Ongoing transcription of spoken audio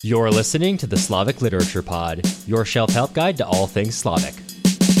You're listening to the Slavic Literature Pod, your shelf help guide to all things Slavic.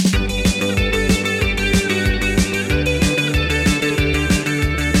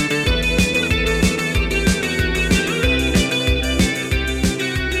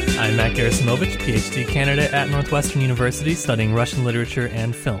 I'm Matt Gerasimovich, PhD candidate at Northwestern University, studying Russian literature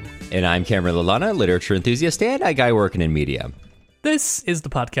and film. And I'm Cameron Lalana, literature enthusiast and a guy working in media. This is the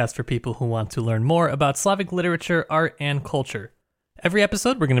podcast for people who want to learn more about Slavic literature, art, and culture. Every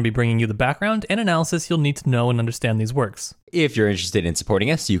episode, we're going to be bringing you the background and analysis you'll need to know and understand these works. If you're interested in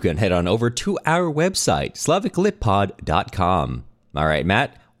supporting us, you can head on over to our website, slaviclitpod.com. All right,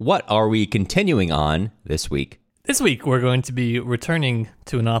 Matt, what are we continuing on this week? This week, we're going to be returning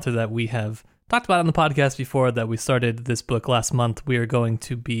to an author that we have talked about on the podcast before, that we started this book last month. We are going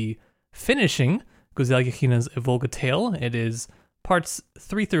to be finishing Yakhina's Volga tale. It is parts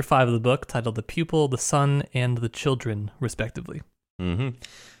 3 through 5 of the book, titled The Pupil, the Son, and the Children, respectively. Mm-hmm.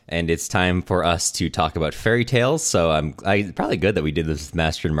 And it's time for us to talk about fairy tales. So I probably good that we did this with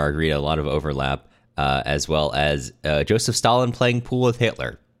Master and Margarita, a lot of overlap, as well as Joseph Stalin playing pool with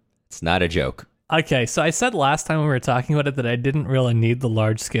Hitler. It's not a joke. Okay, so I said last time when we were talking about it that I didn't really need the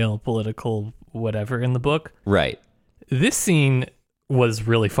large-scale political whatever in the book. Right. This scene was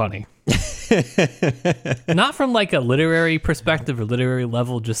really funny. Not from like a literary perspective or literary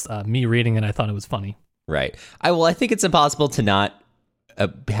level, just me reading it, I thought it was funny. Right. I think it's impossible to not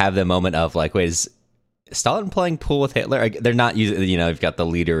have the moment of like, wait, is Stalin playing pool with Hitler? They're not using, you've got the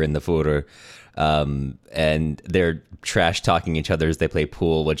leader and the Führer, and they're trash talking each other as they play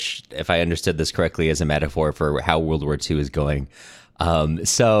pool, which, if I understood this correctly, is a metaphor for how World War II is going.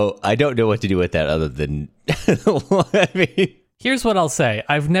 So I don't know what to do with that other than, I mean, here's what I'll say.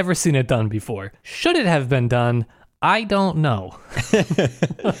 I've never seen it done before. Should it have been done? I don't know.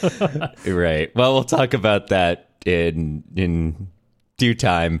 Right. Well, we'll talk about that in due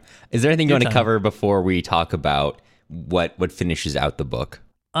time. Is there anything you want to cover before we talk about what finishes out the book?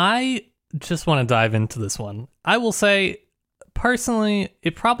 I just want to dive into this one. I will say, personally,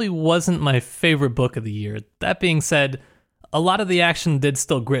 it probably wasn't my favorite book of the year. That being said, a lot of the action did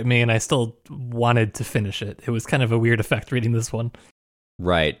still grip me, and I still wanted to finish it. It was kind of a weird effect reading this one.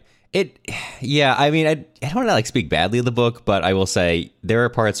 Right. I mean, I don't want to like speak badly of the book, but I will say there are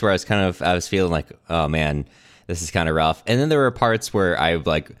parts where I was feeling like, oh man, this is kind of rough. And then there were parts where I've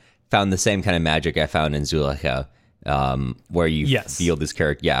like found the same kind of magic I found in Zuleika, where you feel this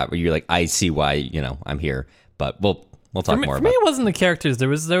character. Yeah. Where you're like, I see why, I'm here, but we'll talk more about it. For me, it wasn't the characters. There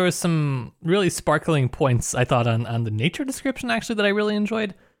was some really sparkling points, I thought, on the nature description, actually, that I really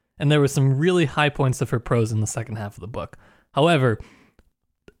enjoyed. And there were some really high points of her prose in the second half of the book. However,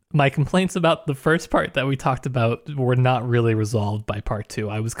 my complaints about the first part that we talked about were not really resolved by part 2.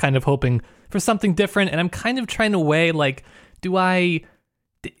 I was kind of hoping for something different, and I'm kind of trying to weigh, like,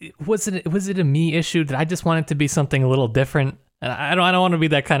 was it a me issue? Did I just want it to be something a little different? And I don't want to be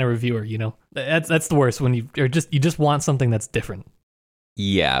that kind of reviewer, That's the worst, when you just want something that's different.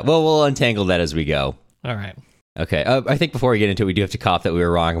 Yeah, well, we'll untangle that as we go. All right. Okay, I think before we get into it, we do have to cop that we were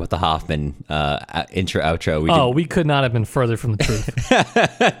wrong about the Hoffman intro, outro. We could not have been further from the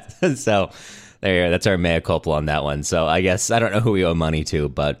truth. So, that's our mea culpa on that one. So, I guess, I don't know who we owe money to,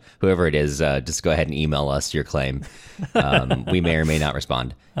 but whoever it is, just go ahead and email us your claim. We may or may not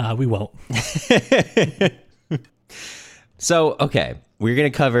respond. We won't. So, okay, we're going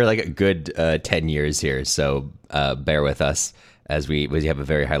to cover like a good 10 years here, so bear with us as we have a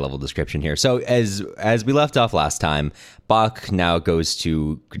very high-level description here. So, as we left off last time, Bach now goes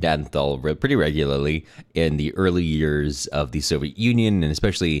to Gnadenthal pretty regularly in the early years of the Soviet Union, and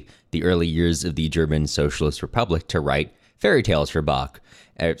especially the early years of the German Socialist Republic, to write fairy tales for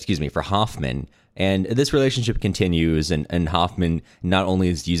for Hoffman. And this relationship continues, and Hoffman not only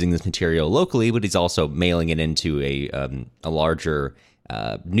is using this material locally, but he's also mailing it into a larger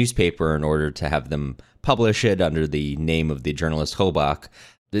newspaper in order to have them publish it under the name of the journalist Hobach.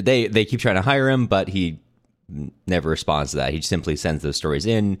 They keep trying to hire him, but he never responds to that. He simply sends those stories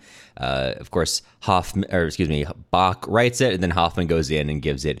in. Of course, Bach writes it, and then Hoffman goes in and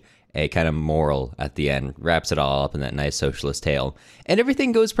gives it a kind of moral at the end, wraps it all up in that nice socialist tale. And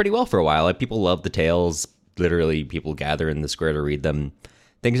everything goes pretty well for a while. Like, people love the tales. Literally, people gather in the square to read them.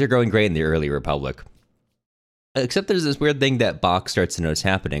 Things are going great in the early Republic. Except there's this weird thing that Bach starts to notice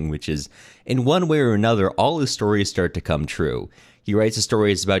happening, which is, in one way or another, all his stories start to come true. He writes the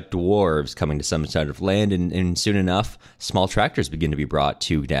stories about dwarves coming to some sort of land, and soon enough, small tractors begin to be brought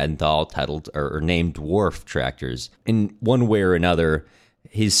to Gnadenthal, titled or named dwarf tractors. In one way or another,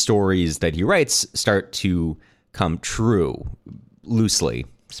 his stories that he writes start to come true, loosely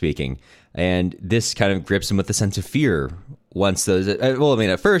speaking. And this kind of grips him with a sense of fear once those, well, I mean,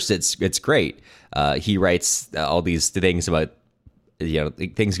 at first it's great. He writes all these things about,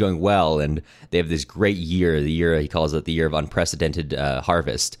 things going well, and they have this great year. The year he calls it the year of unprecedented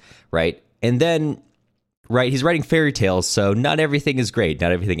harvest, right? And then, right, he's writing fairy tales, so not everything is great.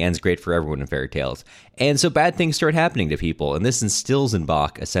 Not everything ends great for everyone in fairy tales. And so bad things start happening to people, and this instills in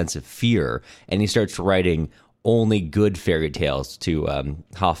Bach a sense of fear, and he starts writing only good fairy tales to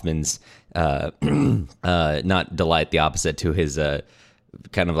Hoffman's not delight, the opposite to his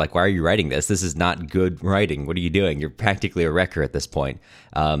kind of like, why are you writing this? This is not good writing. What are you doing? You're practically a wrecker at this point.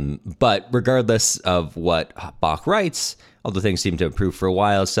 But regardless of what Bach writes, although things seem to improve for a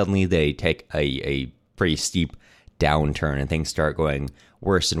while, suddenly they take a pretty steep downturn and things start going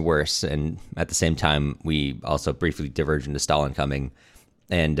worse and worse. And at the same time, we also briefly diverge into Stalin coming.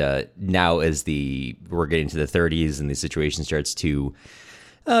 And now as we're getting to the 30s and the situation starts to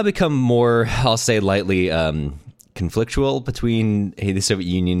become more, I'll say lightly, conflictual between the Soviet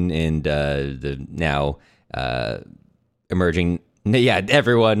Union and the now emerging,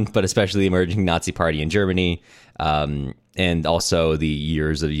 everyone, but especially the emerging Nazi Party in Germany, and also the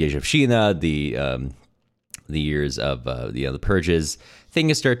years of Yakhina, the years of the purges.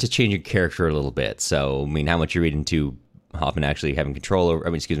 Things start to change your character a little bit. So, I mean, how much you read into Hoffman actually having control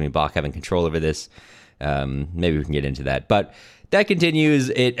over, Bach having control over this. Maybe we can get into that. But that continues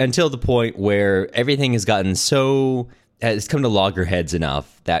until the point where everything has gotten it's come to loggerheads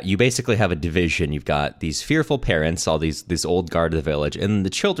enough that you basically have a division. You've got these fearful parents, all this old guard of the village, and the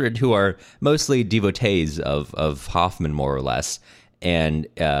children who are mostly devotees of Hoffman, more or less. And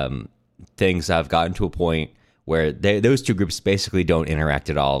things have gotten to a point where those two groups basically don't interact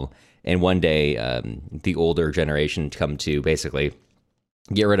at all. And one day, the older generation come to basically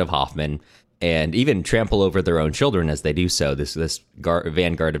get rid of Hoffman and even trample over their own children as they do so. This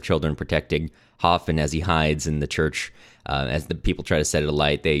vanguard of children protecting Hoffman as he hides in the church. As the people try to set it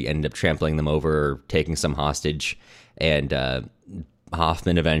alight, they end up trampling them over, or taking some hostage. And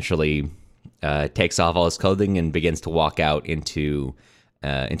Hoffman eventually takes off all his clothing and begins to walk out into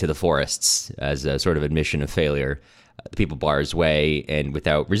the forests as a sort of admission of failure. The people bar his way, and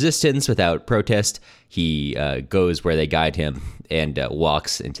without resistance, without protest, he goes where they guide him and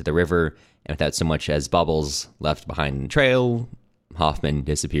walks into the river. And without so much as bubbles left behind in the trail, Hoffman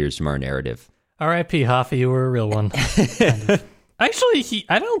disappears from our narrative. R.I.P. Hoffa, you were a real one. Kind of. Actually,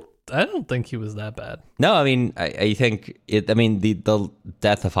 I don't think he was that bad. No, I mean, I think the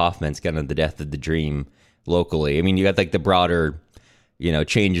death of Hoffman's kind of the death of the dream locally. I mean, you got like the broader,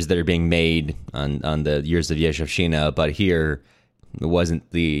 changes that are being made on the years of Yakhina, but here it wasn't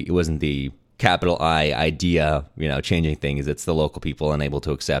the capital I idea, changing things. It's the local people unable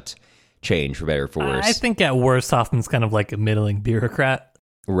to accept change, for better or for worse. I think at worst, Hoffman's kind of like a middling bureaucrat.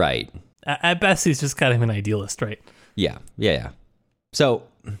 Right. At best, he's just kind of an idealist, right? Yeah. So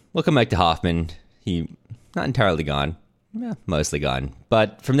we'll come back to Hoffman. He not entirely gone. Yeah, mostly gone.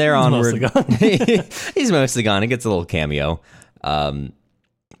 But from there onward, he's mostly gone. It gets a little cameo. From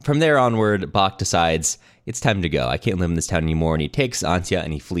there onward, Bach decides it's time to go. I can't live in this town anymore, and he takes Antje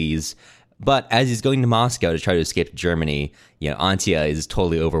and he flees. But as he's going to Moscow to try to escape to Germany, Antje is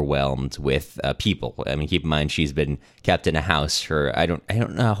totally overwhelmed with people. I mean, keep in mind she's been kept in a house for I don't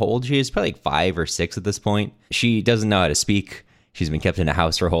know how old she is, probably like 5 or 6 at this point. She doesn't know how to speak. She's been kept in a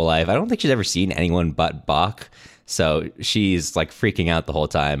house her whole life. I don't think she's ever seen anyone but Bach. So she's like freaking out the whole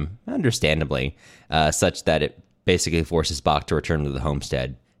time, understandably, such that it basically forces Bach to return to the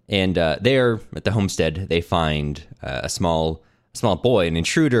homestead. And there at the homestead, they find a small boy, an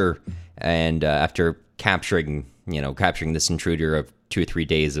intruder. And after capturing this intruder of 2 or 3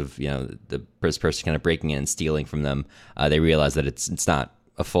 days of, this person kind of breaking in and stealing from them, they realize that it's not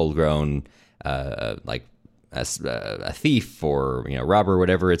a full-grown, a thief or, robber or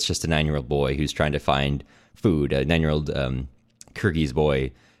whatever. It's just a 9-year-old boy who's trying to find food, a 9-year-old Kyrgyz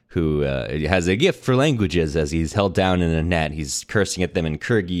boy who has a gift for languages. As he's held down in a net, he's cursing at them in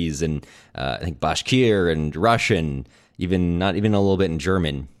Kyrgyz and I think Bashkir and Russian, not even a little bit in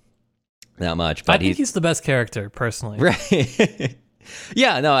German. Not much, but I think he's the best character, personally. Right.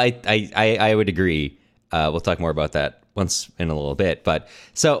 Yeah, no, I would agree. We'll talk more about that once in a little bit. But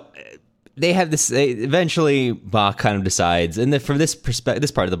so they have this. Eventually, Bach kind of decides, and then from this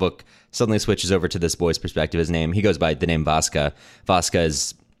this part of the book suddenly switches over to this boy's perspective. His name, he goes by the name Vaska. Vaska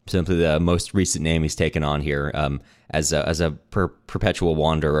is simply the most recent name he's taken on here. As a perpetual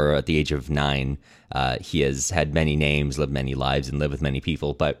wanderer at the age of 9, he has had many names, lived many lives, and lived with many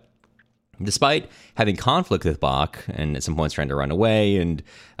people, but despite having conflict with Bach and at some points trying to run away and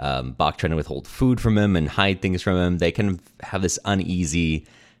Bach trying to withhold food from him and hide things from him, they kind of have this uneasy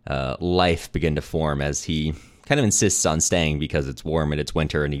life begin to form as he kind of insists on staying because it's warm and it's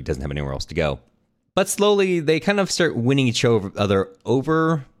winter and he doesn't have anywhere else to go. But slowly they kind of start winning each other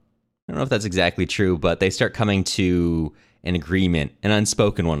over. I don't know if that's exactly true, but they start coming to an agreement, an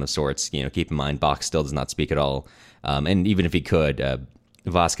unspoken one of sorts. Keep in mind, Bach still does not speak at all. And even if he could,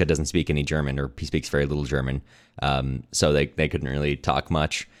 Vaska doesn't speak any German, or he speaks very little German. So they couldn't really talk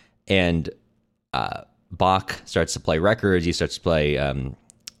much. And Bach starts to play records. He starts to play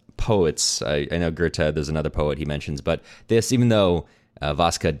poets. I know Goethe, there's another poet he mentions. But this, even though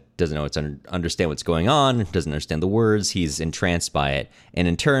Vaska doesn't know understand what's going on, doesn't understand the words, he's entranced by it. And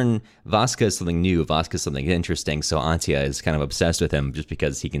in turn, Vaska is something new. Vaska is something interesting. So Antia is kind of obsessed with him just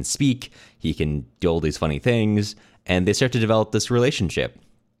because he can speak, he can do all these funny things, and they start to develop this relationship.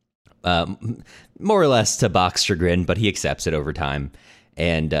 More or less to Bach's chagrin, but he accepts it over time.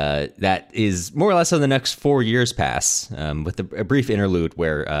 And that is more or less how the next 4 years pass, with a brief interlude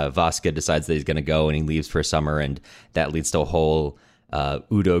where Vaska decides that he's going to go and he leaves for summer, and that leads to a whole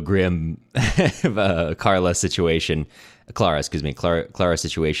Udo Grimm Clara situation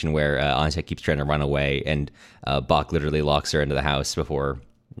where Anya keeps trying to run away, and Bach literally locks her into the house before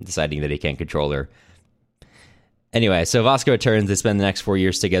deciding that he can't control her. Anyway, so Vaska returns. They spend the next 4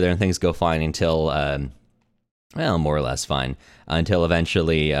 years together, and things go fine until, more or less fine, until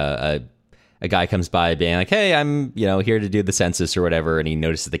eventually a guy comes by being like, hey, I'm here to do the census or whatever, and he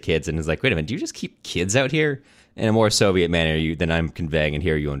notices the kids and is like, wait a minute, do you just keep kids out here? In a more Soviet manner than I'm conveying, and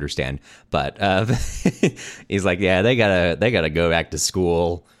here you understand. But he's like, yeah, they gotta go back to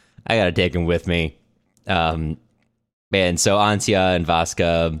school. I gotta take them with me. And so Antia and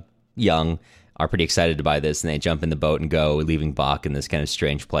Vaska, young, are pretty excited by this, and they jump in the boat and go, leaving Bach in this kind of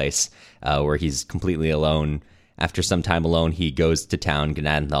strange place where he's completely alone. After some time alone, he goes to town,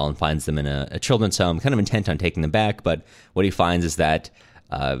 Gnadenthal, and finds them in a children's home, kind of intent on taking them back. But what he finds is that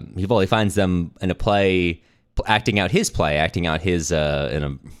he finds them in a play, acting out his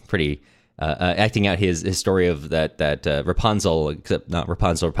story of that Rapunzel, except not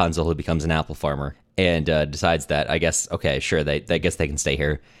Rapunzel who becomes an apple farmer, and decides that I guess they can stay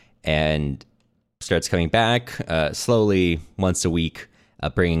here, and starts coming back slowly once a week,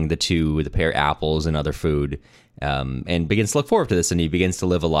 bringing the pair apples and other food, and begins to look forward to this, and he begins to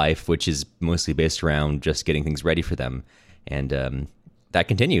live a life which is mostly based around just getting things ready for them, and that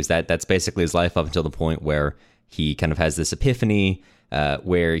continues. That's basically his life up until the point where he kind of has this epiphany,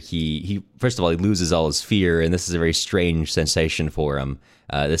 where he first of all, he loses all his fear, and this is a very strange sensation for him.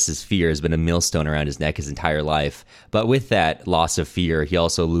 His fear has been a millstone around his neck his entire life. But with that loss of fear, he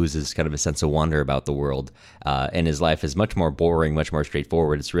also loses kind of a sense of wonder about the world, and his life is much more boring, much more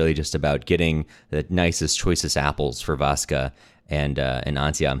straightforward. It's really just about getting the nicest, choicest apples for Vaska and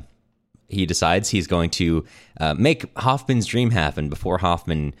Antia. He decides he's going to make Hoffman's dream happen before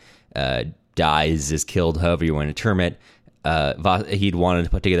Hoffman dies, is killed, however you want to term it. He'd wanted to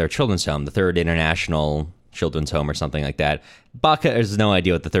put together a children's home, the Third International Children's Home or something like that. Bach has no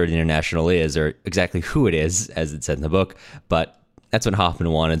idea what the Third International is or exactly who it is, as it said in the book, but that's what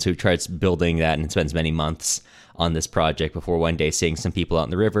Hoffman wanted, so he tries building that and spends many months on this project before one day seeing some people out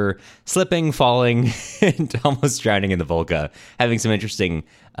in the river, slipping, falling, and almost drowning in the Volga, having some interesting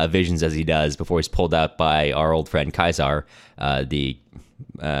visions as he does before he's pulled out by our old friend Kaisar, the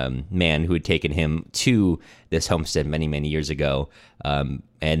man who had taken him to this homestead many, many years ago.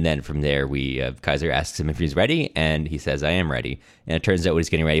 And then from there, Kaiser asks him if he's ready, and he says, I am ready. And it turns out what he's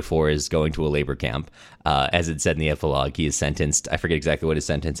getting ready for is going to a labor camp. As it said in the epilogue, he is sentenced. I forget exactly what his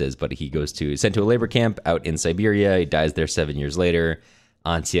sentence is, but he sent to a labor camp out in Siberia. He dies there 7 years later.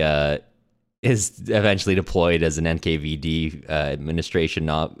 Antia is eventually deployed as an NKVD administration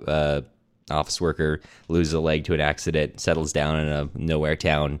office worker, loses a leg to an accident, settles down in a nowhere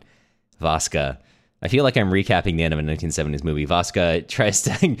town. Vaska. I feel like I'm recapping the end of a 1970s movie. Vaska tries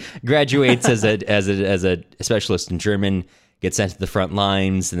to graduates as a specialist in German, gets sent to the front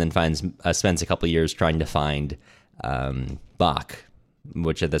lines, and then spends a couple of years trying to find Bach,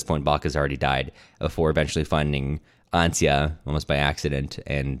 which at this point Bach has already died, before eventually finding Antia almost by accident,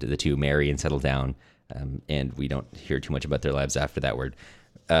 and the two marry and settle down. And we don't hear too much about their lives after that word.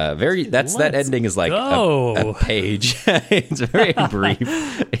 That ending is like a page. It's very brief.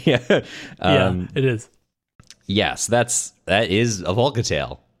 Yeah. It is. Yes, that is a Volga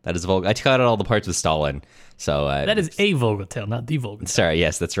tale. That is a Volga. I cut out all the parts with Stalin. So that is a Volga tale, not the Volga tale. Sorry,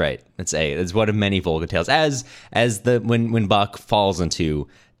 yes, that's right. It's one of many Volga tales. When Bach falls into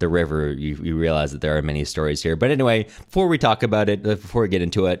the river, you realize that there are many stories here. But anyway, before we talk about it, before we get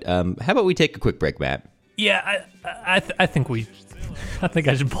into it, how about we take a quick break, Matt? Yeah, I think we I think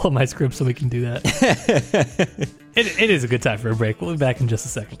I should pull up my script so we can do that. It is a good time for a break. We'll be back in just a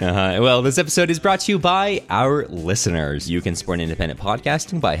second. Well, this episode is brought to you by our listeners. You can support independent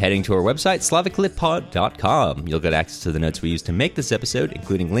podcasting by heading to our website, slaviclitpod.com. You'll get access to the notes we used to make this episode,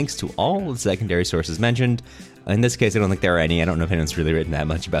 including links to all the secondary sources mentioned. In this case, I don't think there are any. I don't know if anyone's really written that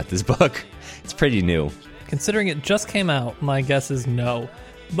much about this book. It's pretty new. Considering it just came out, my guess is no.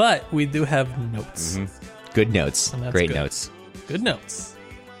 But we do have notes. Mm-hmm. Good notes. Great notes. Good notes.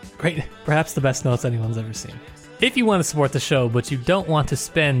 Great. Perhaps the best notes anyone's ever seen. If you want to support the show, but you don't want to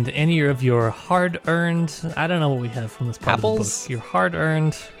spend any of your hard-earned, I don't know what we have from this part of the book, your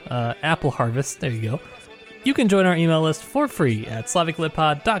hard-earned apple harvest, there you go, you can join our email list for free at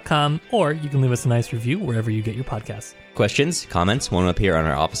slaviclitpod.com, or you can leave us a nice review wherever you get your podcasts. Questions, comments, want to appear on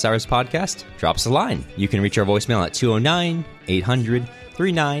our Office Hours podcast? Drop us a line. You can reach our voicemail at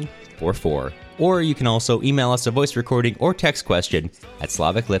 209-800-3944. Or you can also email us a voice recording or text question at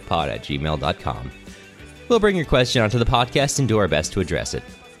slaviclitpod@gmail.com. We'll bring your question onto the podcast and do our best to address it.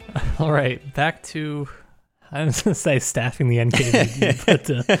 All right, back to, I was going to say staffing the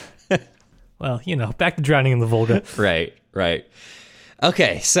NKVD, but, well, back to drowning in the Volga. Right.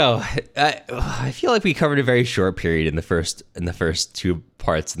 Okay, so I feel like we covered a very short period in the first two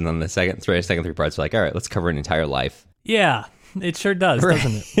parts, and then the second three parts were like, all right, let's cover an entire life. Yeah, it sure does,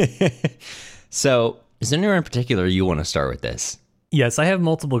 doesn't it? So, is there anywhere in particular you want to start with this? Yes, I have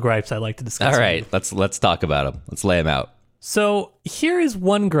multiple gripes I'd like to discuss. All right, let's talk about them. Let's lay them out. So here is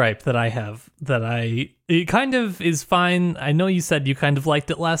one gripe that I have it kind of is fine. I know you said you kind of liked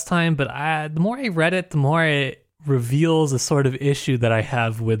it last time, but the more I read it, the more it reveals a sort of issue that I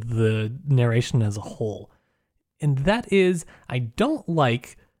have with the narration as a whole. And that is, I don't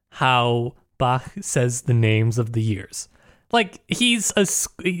like how Bach says the names of the years. Like, he's a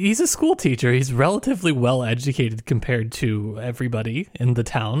school teacher. He's relatively well educated compared to everybody in the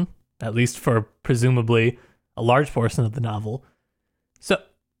town, at least for presumably a large portion of the novel. So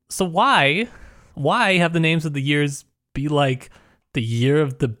why have the names of the years be like the year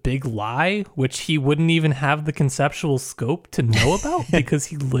of the big lie, which he wouldn't even have the conceptual scope to know about because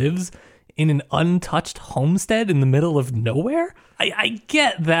he lives in an untouched homestead in the middle of nowhere? I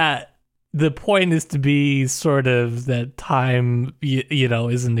get that. The point is to be sort of that time,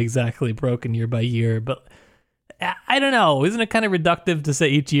 isn't exactly broken year by year, but I don't know. Isn't it kind of reductive to say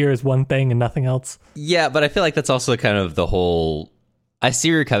each year is one thing and nothing else? Yeah, but I feel like that's also kind of the whole... I see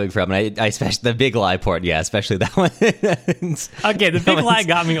where you're coming from, and I especially the big lie part, yeah, especially that one. Okay, the big lie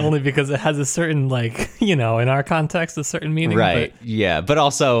got me only because it has a certain, in our context, a certain meaning. Right, yeah, but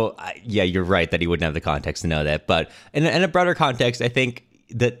also, yeah, you're right that he wouldn't have the context to know that, but in a broader context, I think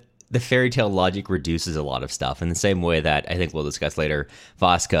that the fairy tale logic reduces a lot of stuff in the same way that I think we'll discuss later.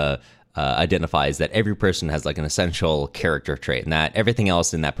 Vaska identifies that every person has like an essential character trait, and that everything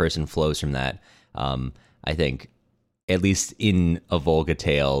else in that person flows from that. I think, at least in a Volga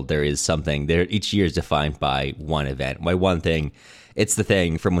tale, there is something there. Each year is defined by one event, by one thing. It's the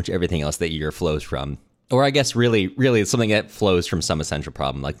thing from which everything else that year flows from. Or I guess really it's something that flows from some essential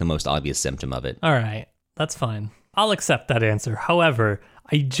problem, like the most obvious symptom of it. All right, that's fine. I'll accept that answer. However,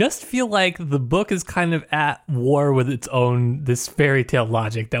 I just feel like the book is kind of at war with its own, this fairy tale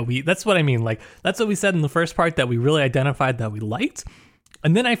logic that's what I mean. Like, that's what we said in the first part that we really identified that we liked.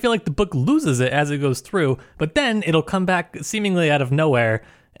 And then I feel like the book loses it as it goes through, but then it'll come back seemingly out of nowhere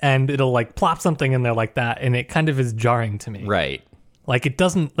and it'll like plop something in there like that. And it kind of is jarring to me. Right. Like it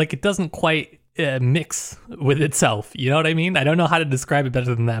doesn't quite mix with itself. You know what I mean? I don't know how to describe it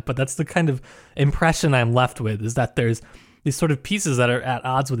better than that, but that's the kind of impression I'm left with, is that there's these sort of pieces that are at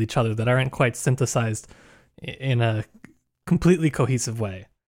odds with each other that aren't quite synthesized in a completely cohesive way.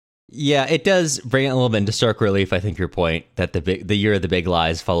 Yeah, it does bring it a little bit into stark relief, I think, your point, that the year of the big lie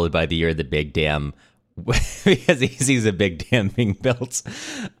is followed by the year of the big dam, because he sees a big dam being built.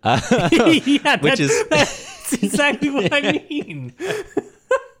 Yeah, that's exactly what I mean.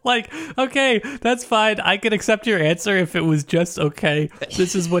 Like, okay, that's fine. I can accept your answer if it was just, okay,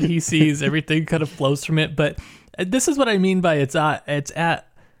 this is what he sees. Everything kind of flows from it. But this is what I mean by it's at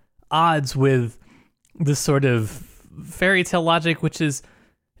odds with this sort of fairy tale logic, which is,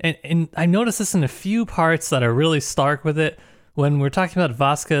 and I noticed this in a few parts that are really stark with it. When we're talking about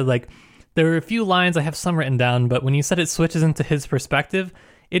Vaska, like, there are a few lines, I have some written down, but when you said it switches into his perspective,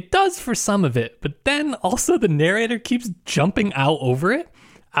 it does for some of it. But then also the narrator keeps jumping out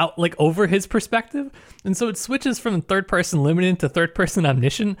like over his perspective, and so it switches from third person limited to third person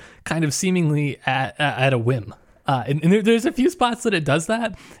omniscient, kind of seemingly at a whim. And there's a few spots that it does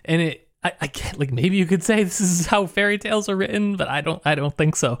that, and I can't, like, maybe you could say this is how fairy tales are written, but I don't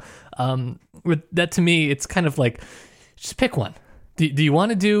think so. With that, to me, it's kind of like, just pick one. Do you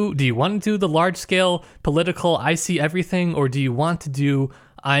want to do the large scale political I see everything, or do you want to do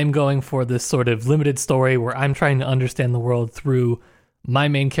I'm going for this sort of limited story where I'm trying to understand the world through my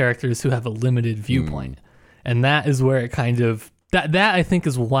main characters who have a limited viewpoint? And that is where it kind of that I think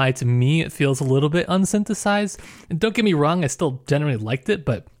is why to me it feels a little bit unsynthesized. And don't get me wrong, I still generally liked it,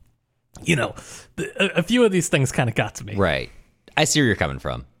 but a few of these things kind of got to me. Right. I see where you're coming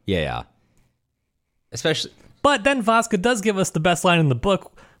from. Yeah. Especially. But then Vasca does give us the best line in the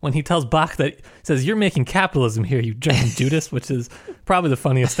book when he tells Bach that, says, "You're making capitalism here, you German Judas," which is probably the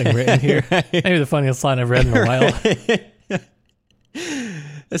funniest thing written here. Maybe the funniest line I've read in a while.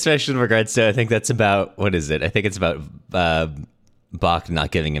 Especially in regards to, I think that's about, what is it? I think it's about Bach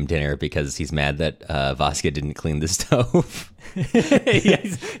not giving him dinner because he's mad that Vasca didn't clean the stove. Yeah,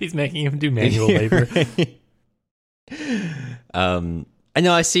 he's making him do manual labor. I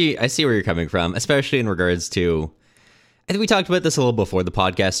know, I see where you're coming from, especially in regards to, I think we talked about this a little before the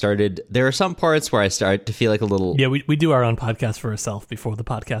podcast started. There are some parts where I start to feel like a little... Yeah, we do our own podcast for ourselves before the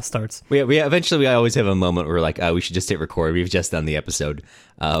podcast starts. We always have a moment where we're like, we should just hit record. We've just done the episode.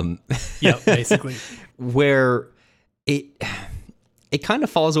 Yeah, basically. Where it kind of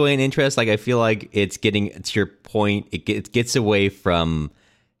falls away in interest. Like, I feel like it's getting, to your point, it gets away from...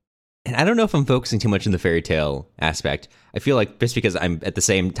 And I don't know if I'm focusing too much on the fairy tale aspect. I feel like just because I'm at the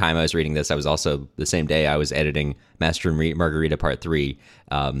same time I was reading this, I was also the same day I was editing Master and Margarita Part 3.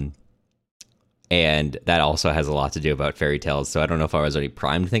 And that also has a lot to do about fairy tales. So I don't know if I was already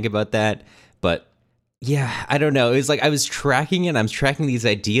primed to think about that. But yeah, I don't know. It's like I was tracking it. I'm tracking these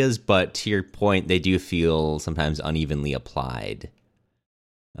ideas. But to your point, they do feel sometimes unevenly applied.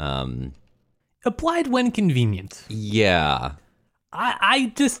 Applied when convenient. Yeah.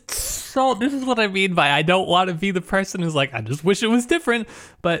 I just, so this is what I mean by I don't want to be the person who's like, I just wish it was different.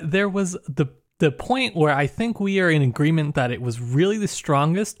 But there was the point where I think we are in agreement that it was really the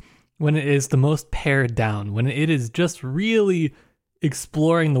strongest when it is the most pared down, when it is just really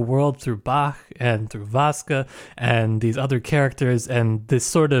exploring the world through Bach and through Vasca and these other characters. And this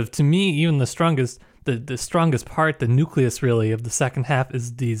sort of, to me, even the strongest part, the nucleus really of the second half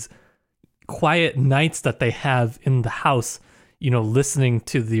is these quiet nights that they have in the house, listening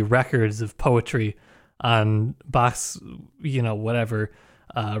to the records of poetry on Bach's, whatever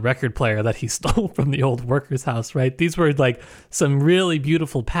record player that he stole from the old worker's house, right? These were like some really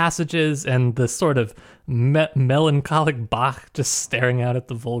beautiful passages, and the sort of melancholic Bach just staring out at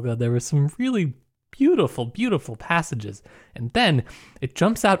the Volga. There were some really beautiful, beautiful passages. And then it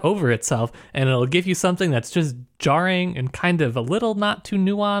jumps out over itself, and it'll give you something that's just jarring and kind of a little not too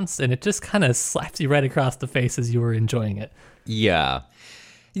nuanced, and it just kind of slaps you right across the face as you were enjoying it. Yeah.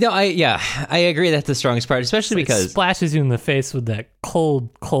 I agree that's the strongest part, especially because... It splashes you in the face with that cold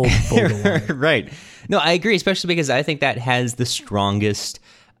Volga water. Right. No, I agree, especially because I think that has the strongest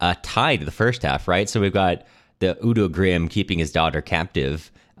tie to the first half, right? So we've got the Udo Grimm keeping his daughter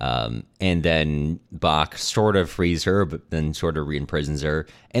captive, and then Bach sort of frees her, but then sort of re-imprisons her,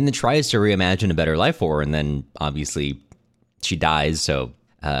 and then tries to reimagine a better life for her, and then obviously she dies, so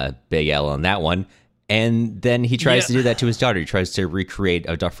big L on that one. And then he tries to do that to his daughter. He tries to recreate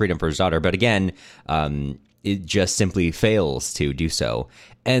a freedom for his daughter. But again, it just simply fails to do so.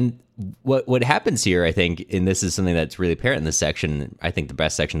 And what happens here, I think, and this is something that's really apparent in this section, I think the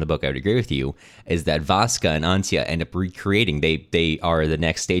best section of the book, I would agree with you, is that Vasca and Antje end up recreating. They are the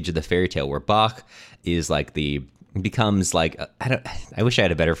next stage of the fairy tale, where Bach is like becomes like, I wish I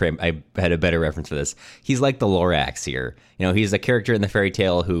had a better frame. I had a better reference for this. He's like the Lorax here. He's a character in the fairy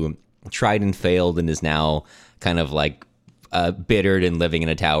tale who tried and failed and is now kind of like bittered and living in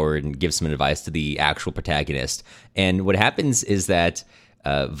a tower, and gives some advice to the actual protagonist. And what happens is that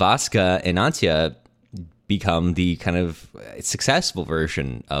Vasca and Antje become the kind of successful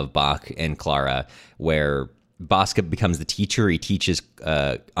version of Bach and Clara, where Vasca becomes the teacher. He teaches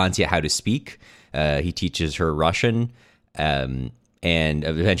Antje how to speak. He teaches her Russian, and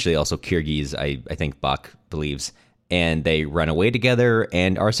eventually also Kyrgyz, I think Bach believes. And they run away together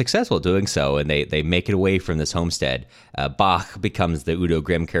and are successful doing so, and they make it away from this homestead. Bach becomes the Udo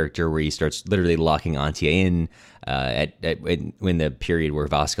Grimm character, where he starts literally locking Antje in when the period where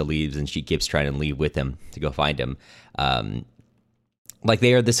Vasca leaves, and she keeps trying to leave with him to go find him. Like,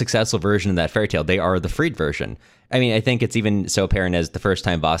 they are the successful version of that fairy tale. They are the freed version. I mean, I think it's even so apparent as the first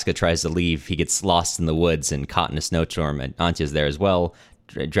time Vasca tries to leave, he gets lost in the woods and caught in a snowstorm, and Antje's there as well,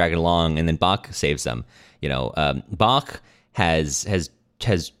 dragging along, and then Bach saves them. Bach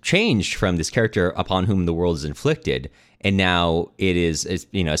has changed from this character upon whom the world is inflicted, and now it is,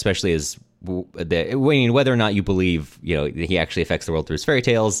 especially as whether or not you believe, he actually affects the world through his fairy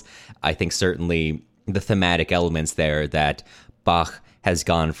tales. I think certainly the thematic elements there that Bach has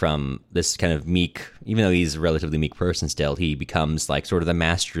gone from this kind of meek, even though he's a relatively meek person still, he becomes like sort of the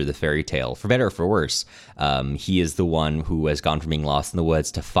master of the fairy tale, for better or for worse. He is the one who has gone from being lost in the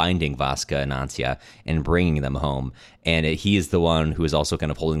woods to finding Vasca and Antia and bringing them home. And he is the one who is also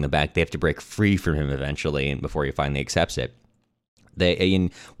kind of holding them back. They have to break free from him eventually, and before he finally accepts it.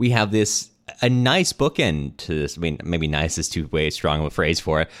 We have this a nice bookend to this. I mean, maybe nice is too way strong of a phrase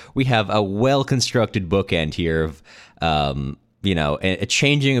for it. We have a well-constructed bookend here of, a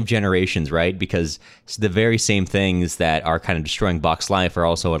changing of generations, right? Because the very same things that are kind of destroying Bach's life are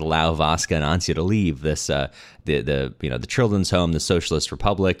also what allow Vasca and Antia to leave this, the children's home, the socialist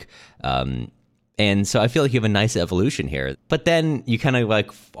republic. And so I feel like you have a nice evolution here. But then you kind of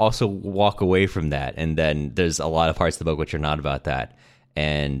like also walk away from that. And then there's a lot of parts of the book which are not about that.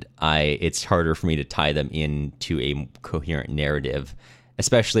 And it's harder for me to tie them into a coherent narrative,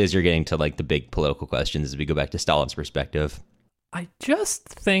 especially as you're getting to like the big political questions as we go back to Stalin's perspective. I just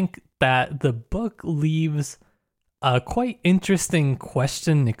think that the book leaves a quite interesting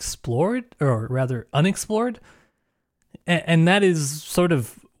question explored, or rather unexplored, and that is sort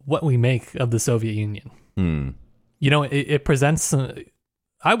of what we make of the Soviet Union. It presents,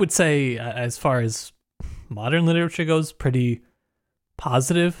 I would say, as far as modern literature goes, pretty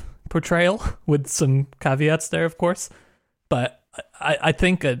positive portrayal, with some caveats there, of course. But I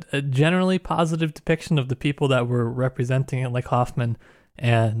think a generally positive depiction of the people that were representing it, like Hoffman,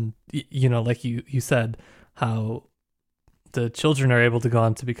 and, like you said, how the children are able to go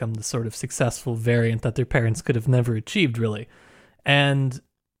on to become the sort of successful variant that their parents could have never achieved, really. And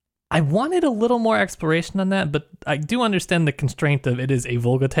I wanted a little more exploration on that, but I do understand the constraint of it is a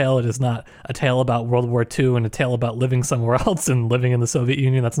Volga tale. It is not a tale about World War II and a tale about living somewhere else and living in the Soviet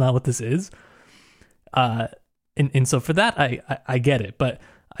Union. That's not what this is. And so for that, I get it. But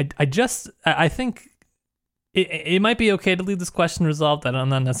I think it might be okay to leave this question resolved. I'm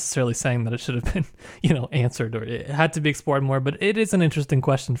not necessarily saying that it should have been, answered or it had to be explored more. But it is an interesting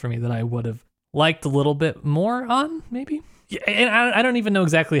question for me that I would have liked a little bit more on, maybe. And I don't even know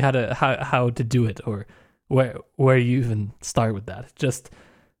exactly how to do it or where you even start with that. It just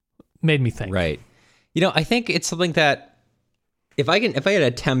made me think. Right. I think it's something that if I had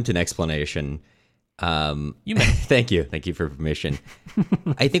attempt an explanation, you may. Thank you for permission.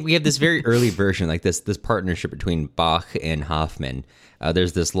 I think we have this very early version, like this partnership between Bach and Hoffman.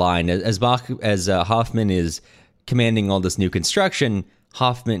 There's this line as Hoffman is commanding all this new construction.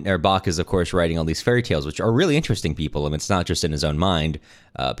 Bach is, of course, writing all these fairy tales, which are really interesting people. I mean, it's not just in his own mind.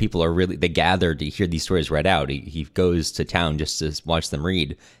 People they gather to hear these stories read out. He goes to town just to watch them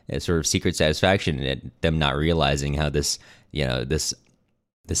read. It's sort of secret satisfaction at them not realizing how this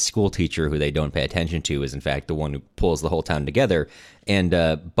school teacher who they don't pay attention to is, in fact, the one who pulls the whole town together. And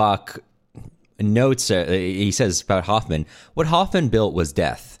Bach notes, he says about Hoffman, what Hoffman built was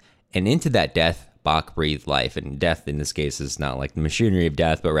death. And into that death, Bach breathed life, and death in this case is not like the machinery of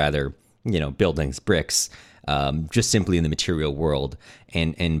death, but rather, buildings, bricks, just simply in the material world.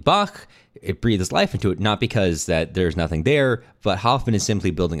 And Bach, it breathes life into it, not because that there's nothing there, but Hoffman is simply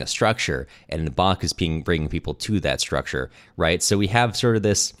building a structure, and Bach is bringing people to that structure, right? So we have sort of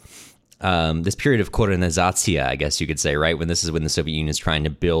this period of kolonizatsiya, I guess you could say, right? When the Soviet Union is trying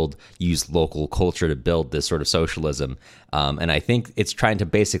to use local culture to build this sort of socialism. And I think it's trying to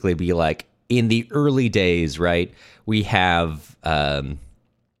basically be like, in the early days, right, we have there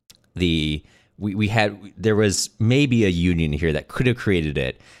was maybe a union here that could have created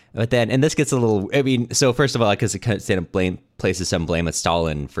it. But then, and this gets a little, so first of all, because it kind of places some blame at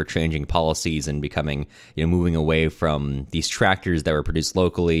Stalin for changing policies and becoming, moving away from these tractors that were produced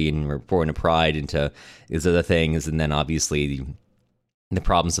locally and were born of pride into these other things. And then obviously the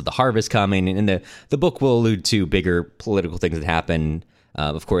problems of the harvest coming. And the book will allude to bigger political things that happen.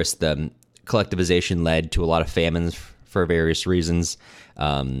 Of course, the collectivization led to a lot of famines for various reasons.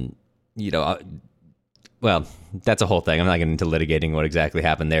 Well, that's a whole thing. I'm not getting into litigating what exactly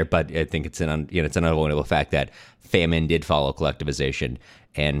happened there, but I think it's it's an unavoidable fact that famine did follow collectivization,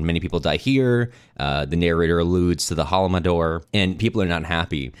 and many people die here. The narrator alludes to the Holodomor, and people are not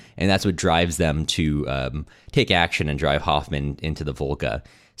happy, and that's what drives them to take action and drive Hoffman into the Volga.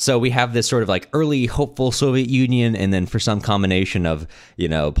 So we have this sort of like early hopeful Soviet Union, and then for some combination of,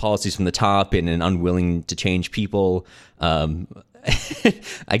 policies from the top and an unwilling to change people. I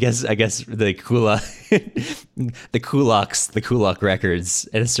guess the kulak records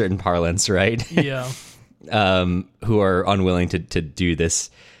in a certain parlance, right? Yeah. Who are unwilling to do this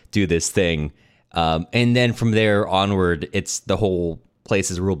thing. And then from there onward, it's the whole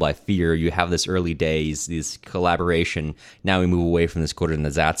place is ruled by fear. You have this early days, this collaboration. Now we move away from this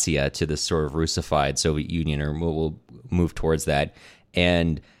kolonizatsiya to this sort of Russified Soviet Union, or we'll move towards that.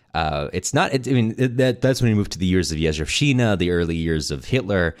 And it's not. That's when we move to the years of Yakhina, the early years of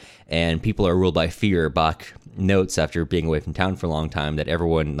Hitler, and people are ruled by fear. Bach notes after being away from town for a long time that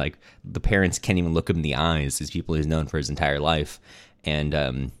everyone, like the parents, can't even look him in the eyes. These people he's known for his entire life, and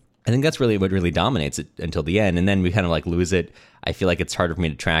I think that's really what really dominates it until the end. And then we kind of like lose it. I feel like it's harder for me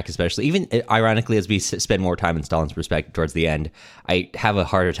to track, especially even ironically as we spend more time in Stalin's perspective towards the end. I have a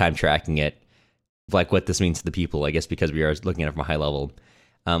harder time tracking it, like what this means to the people. I guess because we are looking at it from a high level.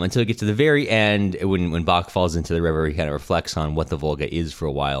 Until we get to the very end, when Bach falls into the river, he kind of reflects on what the Volga is for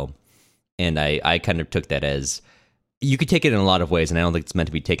a while. And I kind of took that as, you could take it in a lot of ways, and I don't think it's meant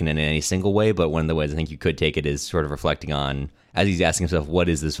to be taken in any single way, but one of the ways I think you could take it is sort of reflecting on, as he's asking himself, what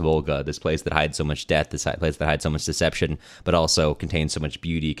is this Volga, this place that hides so much death, this place that hides so much deception, but also contains so much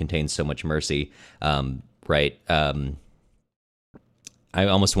beauty, contains so much mercy, right? I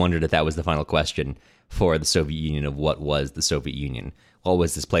almost wondered if that was the final question for the Soviet Union of what was the Soviet Union. What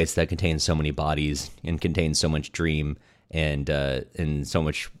was this place that contains so many bodies and contains so much dream and so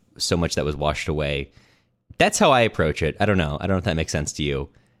much that was washed away? That's how I approach it. I don't know if that makes sense to you.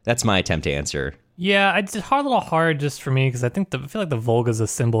 That's my attempt to answer. Yeah, it's a little hard just for me because I feel like the Volga is a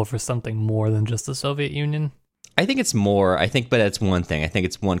symbol for something more than just the Soviet Union. I think it's more. But that's one thing. I think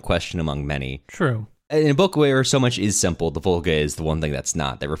it's one question among many. True. In a book where so much is simple, the Volga is the one thing that's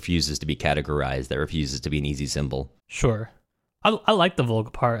not, that refuses to be categorized, that refuses to be an easy symbol. Sure. I like the Volga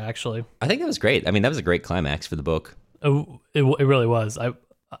part, actually. I think that was great. I mean, that was a great climax for the book. It really was.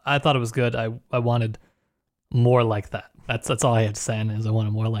 I thought it was good. I wanted more like that. That's all I had to say, is I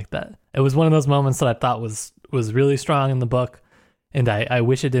wanted more like that. It was one of those moments that I thought was really strong in the book, and I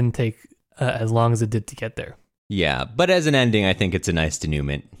wish it didn't take as long as it did to get there. Yeah, but as an ending, I think it's a nice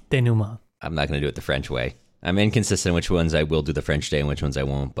denouement. Denouement. I'm not going to do it the French way. I'm inconsistent which ones I will do the French day and which ones I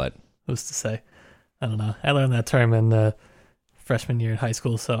won't, but... Who's to say? I don't know. I learned that term in freshman year in high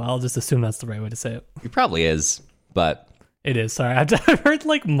school, so I'll just assume that's the right way to say it. It probably is, but... It is. Sorry, I've heard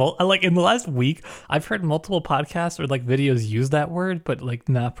like in the last week, I've heard multiple podcasts or like videos use that word, but like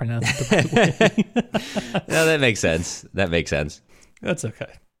not pronounce it the right way. No, that makes sense. That's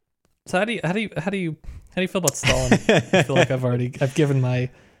okay. So how do you feel about Stalin? I feel like I've given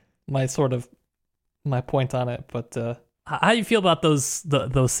my sort of my point on it, but how do you feel about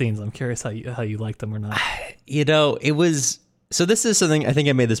those scenes? I'm curious how you like them or not. It was, so this is something I think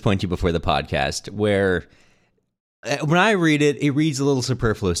I made this point to you before the podcast, where when I read it, it reads a little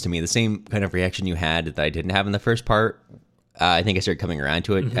superfluous to me. The same kind of reaction you had that I didn't have in the first part. I think I started coming around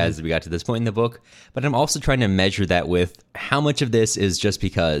to it as we got to this point in the book. But I'm also trying to measure that with how much of this is just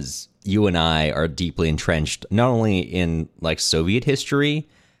because you and I are deeply entrenched, not only in like Soviet history,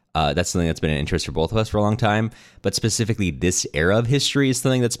 that's something that's been an interest for both of us for a long time, but specifically this era of history is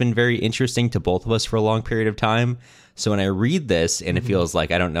something that's been very interesting to both of us for a long period of time. So when I read this and it feels like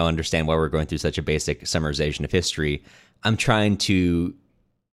I don't understand why we're going through such a basic summarization of history, I'm trying to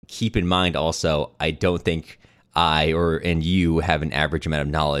keep in mind also, I don't think I and you have an average amount of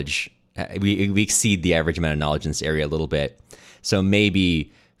knowledge. We exceed the average amount of knowledge in this area a little bit. So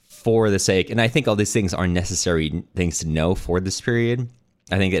maybe for the sake, and I think all these things are necessary things to know for this period,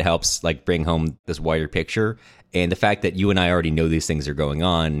 I think it helps like bring home this wider picture. And the fact that you and I already know these things are going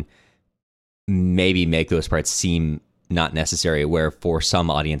on maybe make those parts seem not necessary, where for some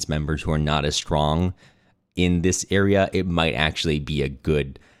audience members who are not as strong in this area, it might actually be a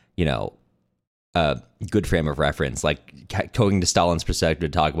good, good frame of reference. Like talking to Stalin's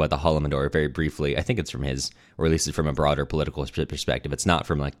perspective to talk about the Holodomor very briefly. I think it's from his, or at least it's from a broader political perspective. It's not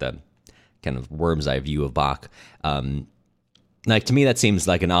from like the kind of worm's eye view of Bach. Like to me, that seems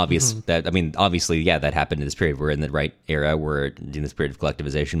like an obvious that, I mean, obviously, yeah, that happened in this period. We're in the right era. We're in this period of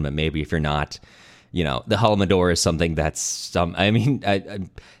collectivization, but maybe if you're not, the Holodomor is something that's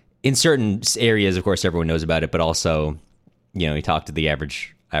in certain areas, of course, everyone knows about it, but also, you talk to the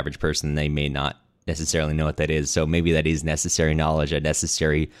average person, they may not necessarily know what that is. So maybe that is necessary knowledge, a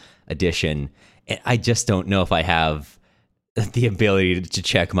necessary addition. And I just don't know if I have the ability to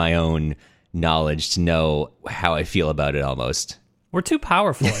check my own knowledge to know how I feel about it. Almost, we're too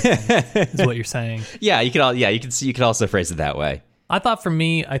powerful, I think, is what you're saying. Yeah, you could also phrase it that way. I thought for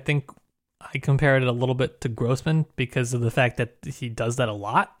me, I think I compared it a little bit to Grossman because of the fact that he does that a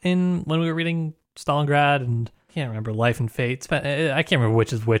lot when we were reading Stalingrad, and I can't remember Life and Fate. I can't remember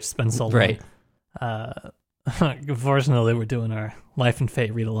which is which. It's been so long. Right. Fortunately, we're doing our Life and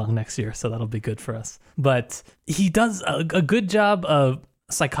Fate read along next year, so that'll be good for us. But he does a good job of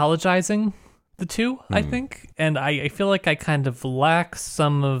psychologizing the two, I think, and I feel like I kind of lack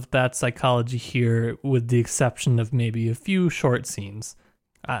some of that psychology here, with the exception of maybe a few short scenes,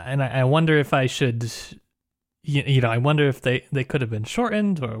 and I wonder if I should I wonder if they could have been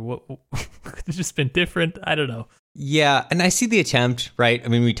shortened or what could have just been different. I don't know. Yeah, and I see the attempt, right? I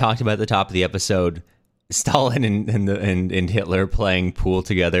mean, we talked about at the top of the episode, Stalin and Hitler playing pool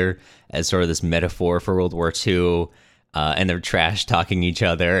together as sort of this metaphor for World War II, and they're trash talking each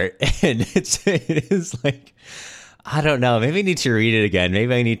other, and it is like, I don't know. Maybe I need to read it again.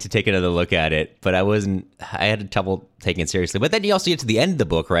 Maybe I need to take another look at it. But I had trouble taking it seriously. But then you also get to the end of the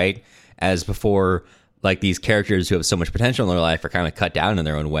book, right? As before, like these characters who have so much potential in their life are kind of cut down in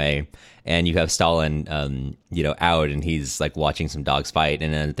their own way. And you have Stalin, out, and he's like watching some dogs fight,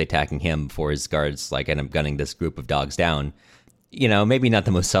 and then they attacking him before his guards like end up gunning this group of dogs down. Maybe not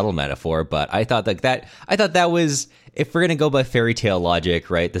the most subtle metaphor, but I thought that was, if we're gonna go by fairy tale logic,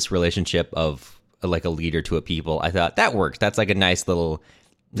 right? This relationship of like a leader to a people, I thought that worked. That's a nice little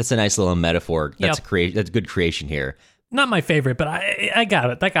metaphor. That's good creation here. Not my favorite, but I got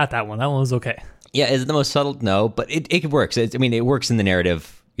it. I got that one. That one was okay. Yeah, is it the most subtle? No, but it works. It works in the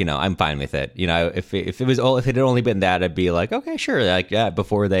narrative. I'm fine with it. If it had only been that, I'd be like, okay, sure. Like, yeah,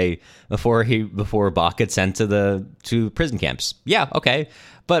 before Bach gets sent to prison camps. Yeah, okay.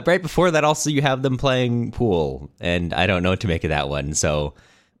 But right before that, also you have them playing pool, and I don't know what to make of that one. So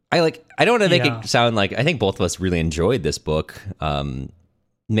I don't want to make it sound like, I think both of us really enjoyed this book.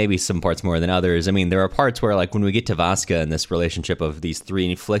 Maybe some parts more than others. I mean, there are parts where, like, when we get to Vasca and this relationship of these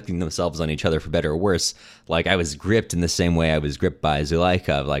three inflicting themselves on each other for better or worse, like, I was gripped in the same way I was gripped by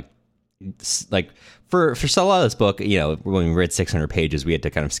Zuleika. Like for a lot of this book, when we read 600 pages, we had to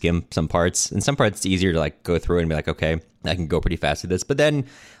kind of skim some parts. And some parts it's easier to, like, go through and be like, okay, I can go pretty fast with this. But then,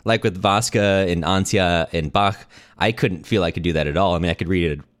 like, with Vasca and Ansia and Bach, I couldn't feel I could do that at all. I mean, I could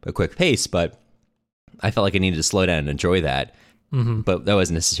read it at a quick pace, but I felt like I needed to slow down and enjoy that. Mm-hmm. But that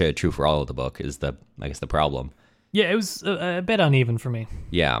wasn't necessarily true for all of the book, is the problem. Yeah, it was a bit uneven for me.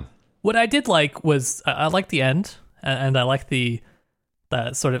 Yeah. What I did like was, I liked the end, and I liked the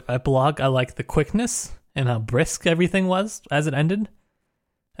sort of epilogue. I liked the quickness and how brisk everything was as it ended,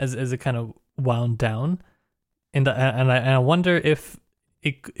 as it kind of wound down. And I wonder if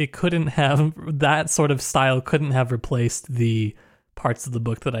it couldn't have, that sort of style couldn't have replaced the parts of the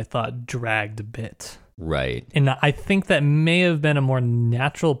book that I thought dragged a bit. Right. And I think that may have been a more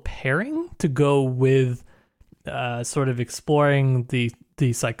natural pairing to go with sort of exploring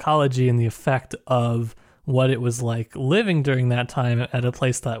the psychology and the effect of what it was like living during that time at a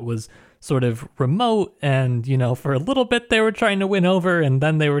place that was sort of remote. And, for a little bit they were trying to win over, and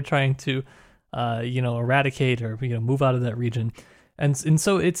then they were trying to, eradicate or, move out of that region. And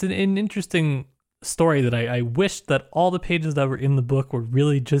so it's an interesting story that I wish that all the pages that were in the book were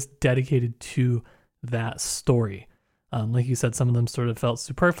really just dedicated to that story. Like you said, some of them sort of felt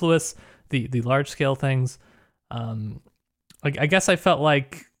superfluous, the large scale things. I guess I felt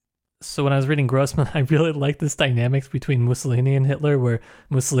like, so when I was reading Grossman, I really liked this dynamics between Mussolini and Hitler, where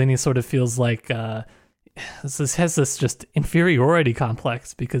Mussolini sort of feels like has this just inferiority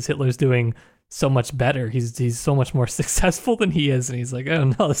complex because Hitler's doing so much better. He's so much more successful than he is, and he's like,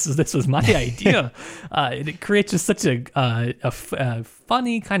 oh no, this was my idea. It creates just such a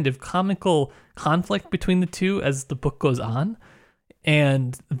funny kind of comical conflict between the two as the book goes on,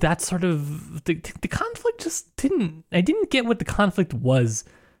 and that sort of the conflict just I didn't get what the conflict was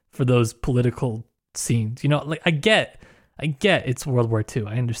for those political scenes. Like I get it's World War II,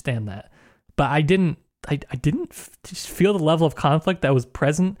 I understand that, but I didn't just feel the level of conflict that was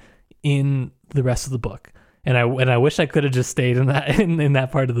present in the rest of the book, and I wish I could have just stayed in that in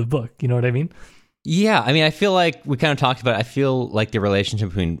that part of the book. You know what I mean? Yeah, I mean, I feel like we kind of talked about it. I feel like the relationship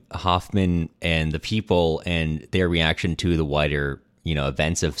between Hoffman and the people and their reaction to the wider,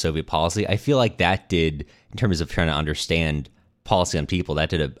 events of Soviet policy, I feel like that did, in terms of trying to understand policy on people, that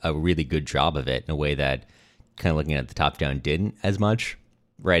did a really good job of it in a way that kind of looking at the top down didn't as much,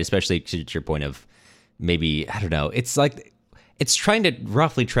 right? Especially to your point of maybe, I don't know, it's like, it's trying to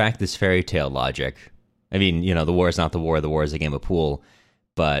roughly track this fairy tale logic. I mean, the war is not the war is a game of pool,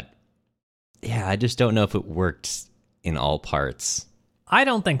 but yeah, I just don't know if it worked in all parts. I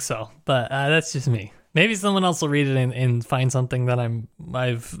don't think so, but that's just me. Maybe someone else will read it and find something that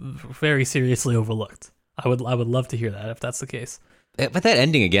I've very seriously overlooked. I would love to hear that if that's the case. But that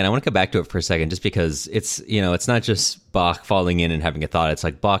ending again, I want to come back to it for a second, just because it's it's not just Bach falling in and having a thought. It's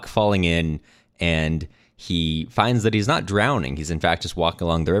like Bach falling in and he finds that he's not drowning. He's in fact just walking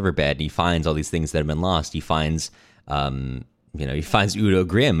along the riverbed. And he finds all these things that have been lost. He finds he finds Udo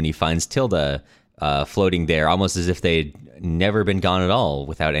Grimm, and he finds Tilda floating there, almost as if they'd never been gone at all,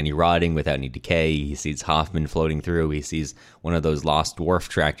 without any rotting, without any decay. He sees Hoffman floating through. He sees one of those lost dwarf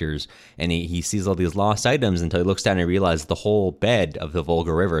tractors, and he sees all these lost items until he looks down and realizes the whole bed of the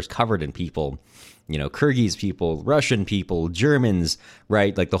Volga River is covered in people. You know, Kyrgyz people, Russian people, Germans,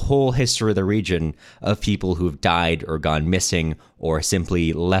 right? Like the whole history of the region of people who've died or gone missing or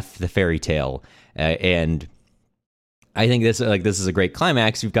simply left the fairy tale. And I think this is a great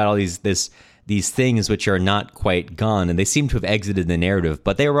climax. You've got all these things which are not quite gone, and they seem to have exited the narrative,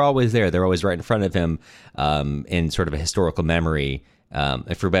 but they were always there. They're always right in front of him, in sort of a historical memory,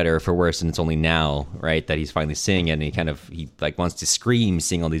 for better or for worse. And it's only now, right, that he's finally seeing it, and he wants to scream,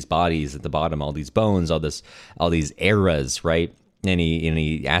 seeing all these bodies at the bottom, all these bones, all these eras, right? And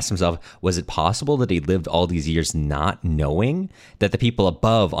he asked himself, was it possible that he lived all these years not knowing? That the people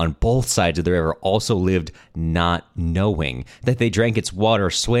above on both sides of the river also lived not knowing? That they drank its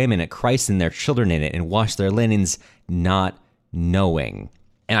water, swam in it, Christ and their children in it, and washed their linens not knowing?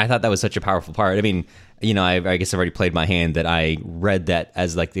 And I thought that was such a powerful part. I mean, you know, I guess I've already played my hand that I read that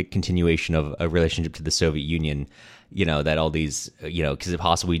as like the continuation of a relationship to the Soviet Union. You know, that all these, you know, because it's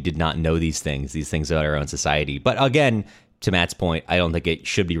possible we did not know these things about our own society. But again, to Matt's point, I don't think it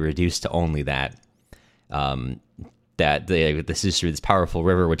should be reduced to only that. That this history, this powerful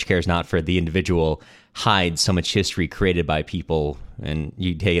river, which cares not for the individual, hides so much history created by people, and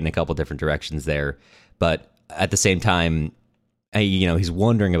you take it in a couple different directions there. But at the same time, you know, he's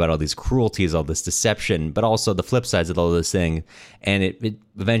wondering about all these cruelties, all this deception, but also the flip sides of all this thing. And it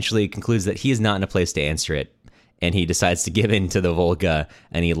eventually concludes that he is not in a place to answer it. And he decides to give in to the Volga,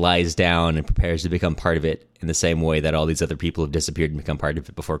 and he lies down and prepares to become part of it in the same way that all these other people have disappeared and become part of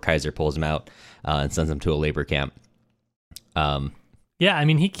it before Kaiser pulls him out and sends him to a labor camp. Yeah, I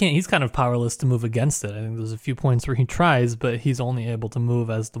mean, he's kind of powerless to move against it. I think there's a few points where he tries, but he's only able to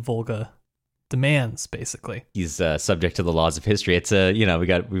move as the Volga demands, basically. He's subject to the laws of history. It's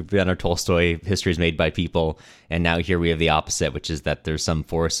we've done our Tolstoy, history is made by people, and now here we have the opposite, which is that there's some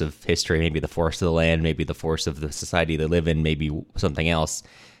force of history, maybe the force of the land, maybe the force of the society they live in, maybe something else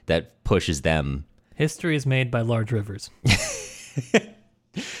that pushes them. History is made by large rivers.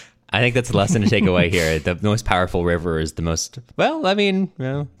 I think that's a lesson to take away here. The most powerful river is the most, well, I mean,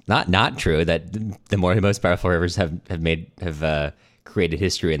 not true that the most powerful rivers have created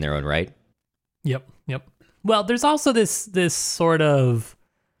history in their own right. Yep. Well, there's also this sort of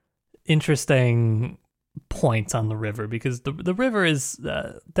interesting point on the river, because the river is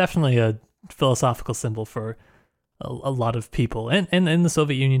definitely a philosophical symbol for a lot of people, and in the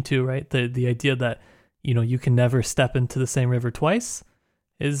Soviet Union too, right? The idea that, you know, you can never step into the same river twice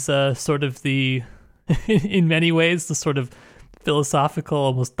is sort of the, in many ways, the sort of philosophical,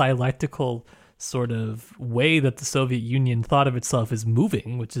 almost dialectical sort of way that the Soviet Union thought of itself as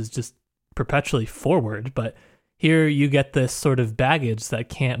moving, which is just perpetually forward. But here you get this sort of baggage that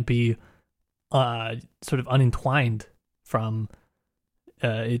can't be sort of unentwined from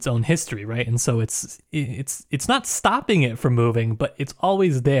its own history, right? And so it's not stopping it from moving, but it's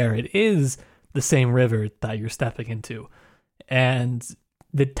always there. It is the same river that you're stepping into, and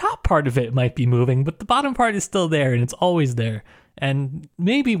the top part of it might be moving, but the bottom part is still there, and it's always there. And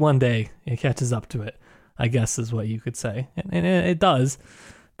maybe one day it catches up to it, I guess is what you could say, and it does.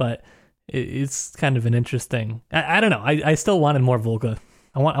 But it's kind of an interesting. I don't know. I still wanted more Volga.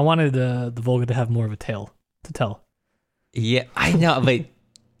 I wanted the Volga to have more of a tale to tell. Yeah, I know, but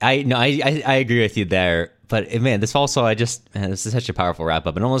I agree with you there. But man, this is such a powerful wrap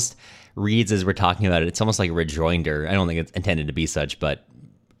up. It almost reads, as we're talking about it, it's almost like a rejoinder. I don't think it's intended to be such, but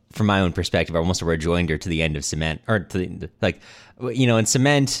from my own perspective, almost a rejoinder to the end of Cement, or to in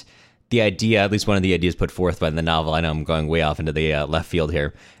Cement, the idea, at least one of the ideas put forth by the novel, I know I'm going way off into the left field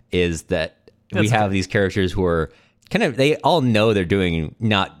here, is that we have these characters who are they all know they're doing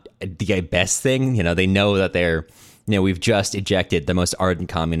not the best thing. You know, they know that they're, we've just ejected the most ardent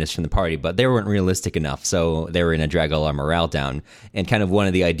communists from the party, but they weren't realistic enough, so they were going to drag all our morale down. And kind of one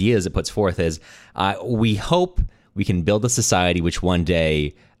of the ideas it puts forth is, we hope we can build a society which one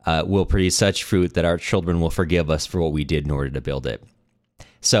day will produce such fruit that our children will forgive us for what we did in order to build it.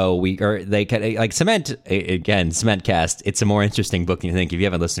 So Cement, again, Cement Cast, it's a more interesting book than you think. If you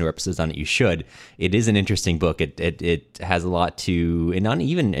haven't listened to episodes on it, you should. It is an interesting book. It has a lot to, and not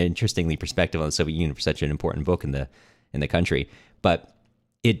even interestingly, perspective on the Soviet Union for such an important book in the country. But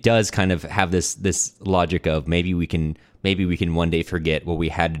it does kind of have this logic of maybe we can maybe we can one day forget what we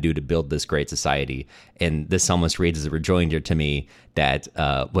had to do to build this great society. And this almost reads as a rejoinder to me that,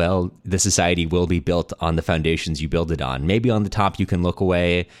 well, the society will be built on the foundations you build it on. Maybe on the top you can look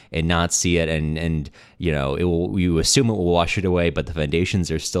away and not see it, and you know, you assume it will wash it away, but the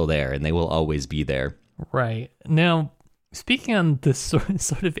foundations are still there, and they will always be there. Right. Now, speaking on this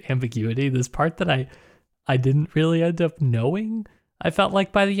sort of ambiguity, this part that I didn't really end up knowing, I felt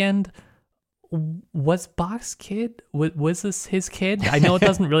like by the end, was Bach's kid? Was this his kid? I know it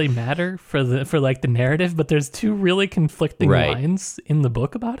doesn't really matter for the narrative, but there's two really conflicting lines in the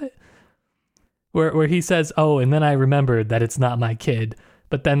book about it, where he says, "Oh, and then I remembered that it's not my kid."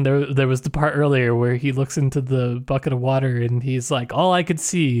 But then there was the part earlier where he looks into the bucket of water and he's like, all I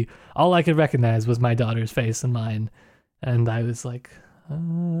could recognize was my daughter's face and mine. And I was like,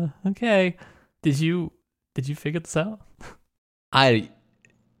 okay. Did you figure this out? I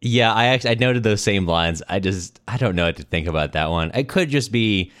noted those same lines. I don't know what to think about that one. It could just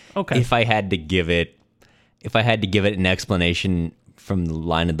be if I had to give it an explanation from the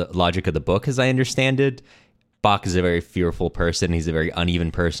line of the logic of the book as I understand it. Bach is a very fearful person. He's a very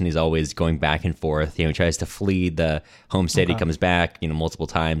uneven person. He's always going back and forth. You know, he tries to flee the homestead. He comes back, you know, multiple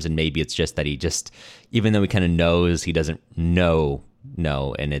times, and maybe it's just that he just, even though he kind of knows, he doesn't know,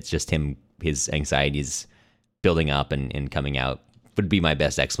 and it's just him, his anxieties building up and coming out would be my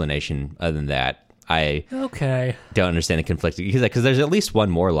best explanation. Other than that, I don't understand the conflict. Because there's at least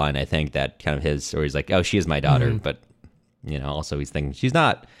one more line, I think, that kind of his, or he's like, oh, she is my daughter, but, you know, also he's thinking she's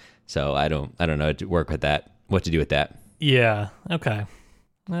not. So I don't know how to work with that. What to do with that? Yeah. Okay.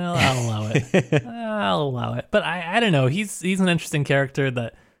 Well, I'll allow it. But I don't know. He's an interesting character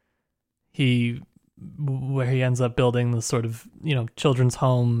that where he ends up building the sort of, you know, children's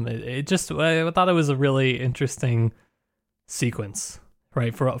home. I thought it was a really interesting sequence,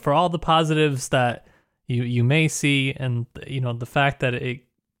 right? For all the positives that you may see, and you know, the fact that it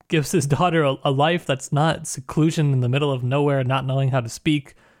gives his daughter a life that's not seclusion in the middle of nowhere, not knowing how to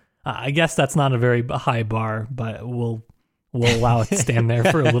speak. I guess that's not a very high bar, but we'll allow it to stand there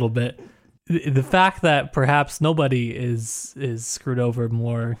for a little bit. The fact that perhaps nobody is screwed over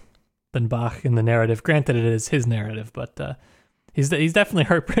more than Bach in the narrative. Granted, it is his narrative, but he's definitely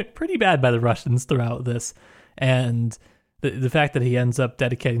hurt pretty bad by the Russians throughout this. And the fact that he ends up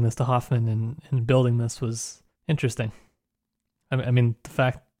dedicating this to Hoffman and building this was interesting. I mean, the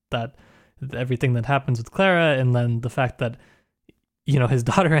fact that everything that happens with Clara, and then the fact that, you know, his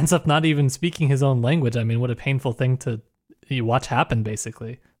daughter ends up not even speaking his own language. I mean, what a painful thing to watch happen,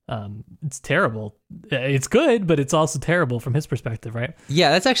 basically. It's terrible. It's good, but it's also terrible from his perspective, right?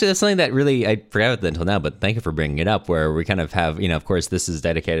 Yeah, that's something that really, I forgot about that until now, but thank you for bringing it up, where we kind of have, you know, of course, this is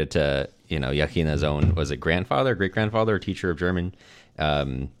dedicated to, you know, Yakhina's own, was it grandfather, great-grandfather, teacher of German,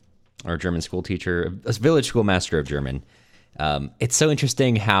 or German school teacher, a village schoolmaster of German. It's so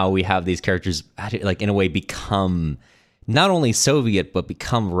interesting how we have these characters, like, in a way, become not only Soviet, but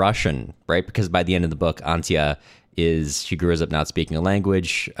become Russian, right? Because by the end of the book, Antya she grows up not speaking a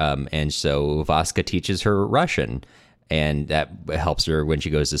language, and so Vaska teaches her Russian, and that helps her when she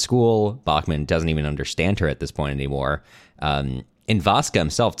goes to school. Bachman doesn't even understand her at this point anymore. And Vaska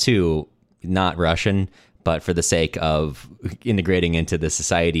himself, too, not Russian, but for the sake of integrating into the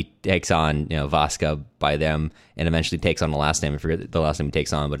society, takes on, you know, Vaska by them, and eventually takes on the last name. I forget the last name he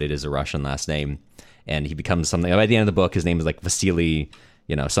takes on, but it is a Russian last name. And he becomes something. By the end of the book, his name is like Vasily,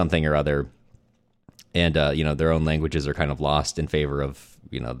 you know, something or other. And, you know, their own languages are kind of lost in favor of,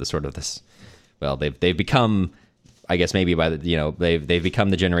 you know, the sort of this, well, they've become, I guess maybe by the, you know, they've become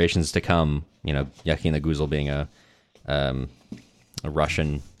the generations to come, you know, Yakhina Guzel being a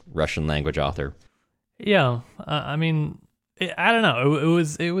Russian language author. Yeah. I mean, I don't know.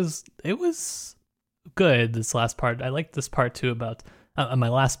 It was good, this last part. I liked this part too about, my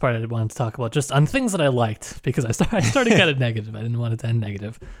last part I wanted to talk about just on things that I liked, because I started kind of negative. I didn't want it to end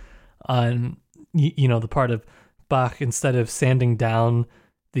negative. On, you know, the part of Bach, instead of sanding down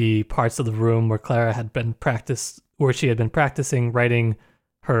the parts of the room where Clara had been practicing writing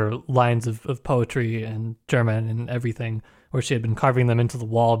her lines of poetry and German and everything, where she had been carving them into the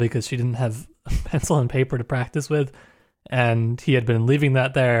wall because she didn't have pencil and paper to practice with, and he had been leaving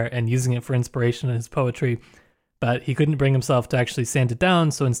that there and using it for inspiration in his poetry, but he couldn't bring himself to actually sand it down,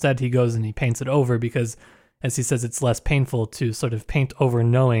 so instead he goes and he paints it over because, as he says, it's less painful to sort of paint over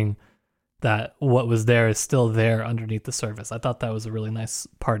knowing that what was there is still there underneath the surface. I thought that was a really nice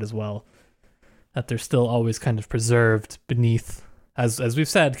part as well, that they're still always kind of preserved beneath, as we've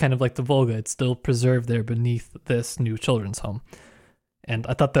said, kind of like the Volga, it's still preserved there beneath this new children's home. And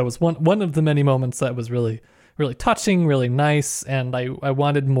I thought that was one of the many moments that was really, really touching, really nice, and I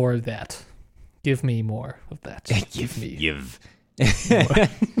wanted more of that. Give me more of that. Give.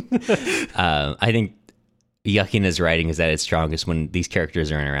 I think Yakhina's writing is at its strongest when these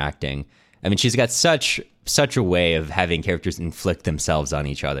characters are interacting. I mean, she's got such a way of having characters inflict themselves on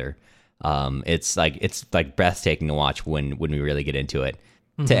each other. It's like breathtaking to watch when we really get into it.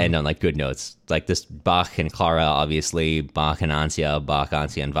 To end on like good notes, like this Bach and Clara, obviously Bach and Ansia,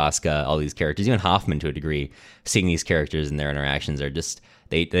 and Vasca, all these characters, even Hoffman to a degree. Seeing these characters and their interactions are just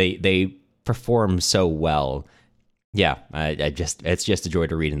they perform so well. Yeah, it's just a joy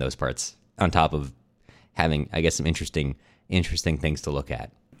to read in those parts. On top of having, I guess, some interesting things to look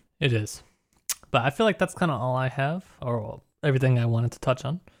at. It is, but I feel like that's kind of all I have, or everything I wanted to touch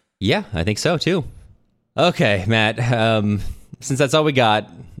on. Yeah, I think so too. Okay, Matt. Since that's all we got,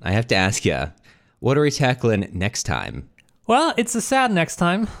 I have to ask you, what are we tackling next time? Well, it's a sad next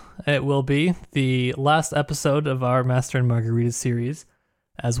time. It will be the last episode of our Master and Margarita series,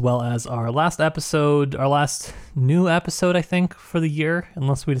 as well as our last new episode, I think, for the year,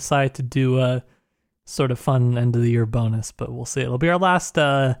 unless we decide to do a sort of fun end of the year bonus, but we'll see. It'll be our last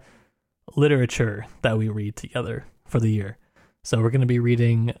literature that we read together for the year. So we're going to be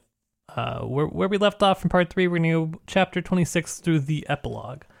reading where we left off from part 3. We're going to go chapter 26 through the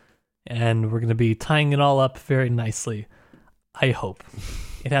epilogue, and we're going to be tying it all up very nicely. I hope.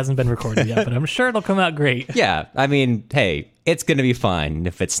 It hasn't been recorded yet, but I'm sure it'll come out great. Yeah, I mean, hey, it's going to be fine.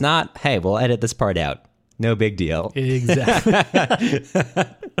 If it's not, hey, we'll edit this part out. No big deal. Exactly.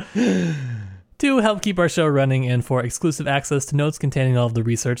 To help keep our show running and for exclusive access to notes containing all of the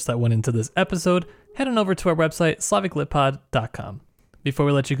research that went into this episode, head on over to our website, slaviclitpod.com. Before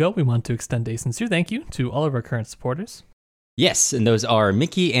we let you go, we want to extend a sincere thank you to all of our current supporters. Yes, and those are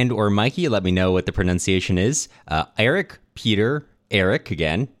Mickey and or Mikey. Let me know what the pronunciation is. Eric, Peter, Eric,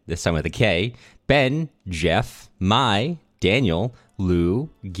 again, this time with a K, Ben, Jeff, Mai, Daniel, Lou,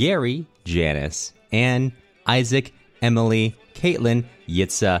 Gary, Janice, Anne, Isaac, Emily, Caitlin,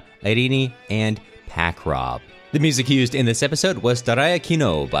 Yitza, Irini, and Pack Rob. The music used in this episode was Daraya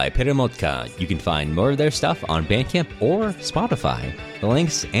Kino by Peremotka. You can find more of their stuff on Bandcamp or Spotify. The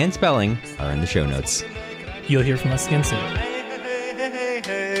links and spelling are in the show notes. You'll hear from us again soon.